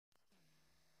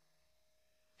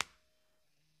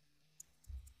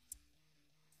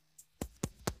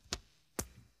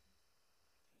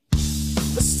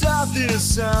Lost in a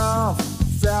song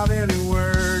without any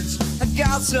words. I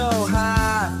got so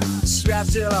high,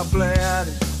 strapped till I bled.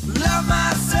 Love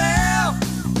myself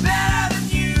better than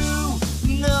you.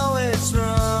 Know it's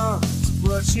wrong, so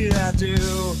what should I do?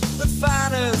 The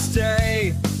finest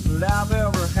day that I've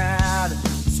ever had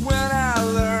is when I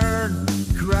learned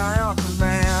to cry on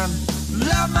command.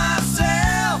 Love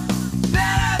myself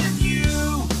better than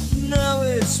you. Know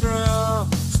it's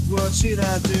wrong, so what should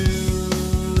I do?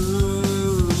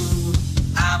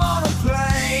 I'm on a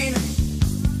plane,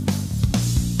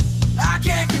 I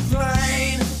can't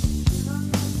complain.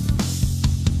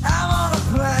 I'm on a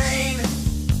plane.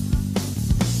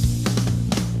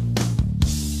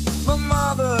 My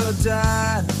mother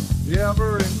died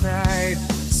every night.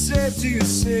 Safe to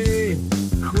say,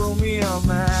 chromium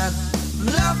man.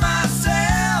 Love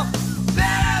myself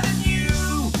better than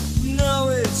you. Know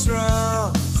it's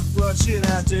wrong, so what should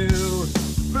I do?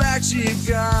 Black sheep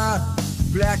got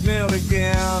blackmailed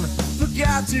again.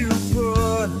 Forgot to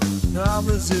put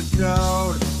opposite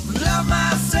code. Love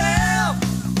myself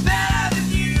better than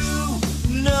you.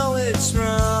 Know it's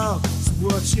wrong, so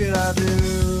what should I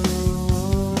do?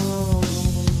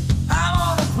 I'm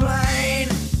on a plane,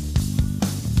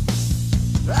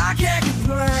 I can't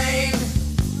complain.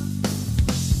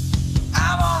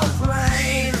 I'm on a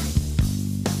plane,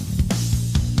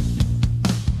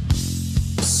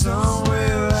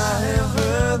 somewhere I have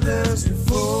heard this before.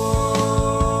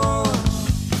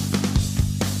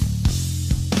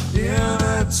 In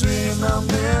a dream my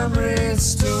memories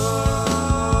store.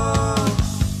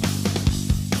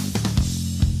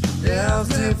 As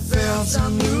it felt I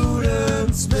knew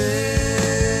that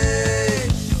space.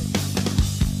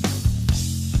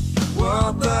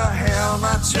 What the hell am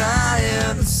I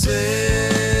trying to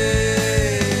say?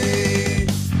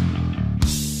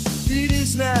 It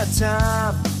is not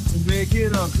time to make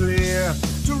it unclear,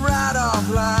 to write off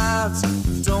lines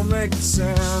that don't make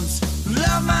sense.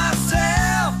 Love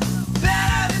myself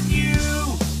better than you.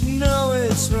 Know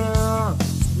it's wrong,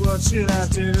 so what should I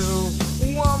do?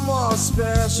 One more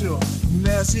special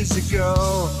message to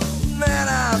go, then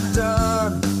I'm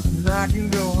done and I can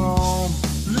go home.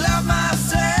 Love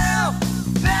myself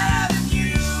better than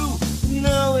you.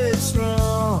 Know it's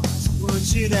wrong, so what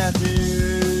should I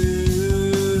do?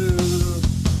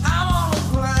 I'm on a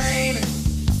plane,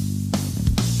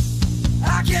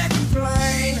 I can't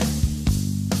complain.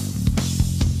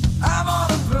 I'm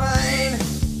on a plane,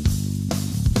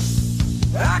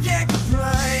 I can't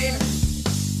complain.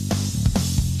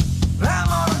 I'm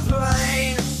on a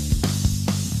plane,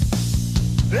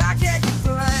 I can't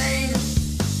complain.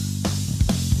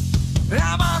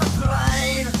 I'm on a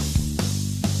plane,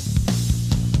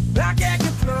 I can't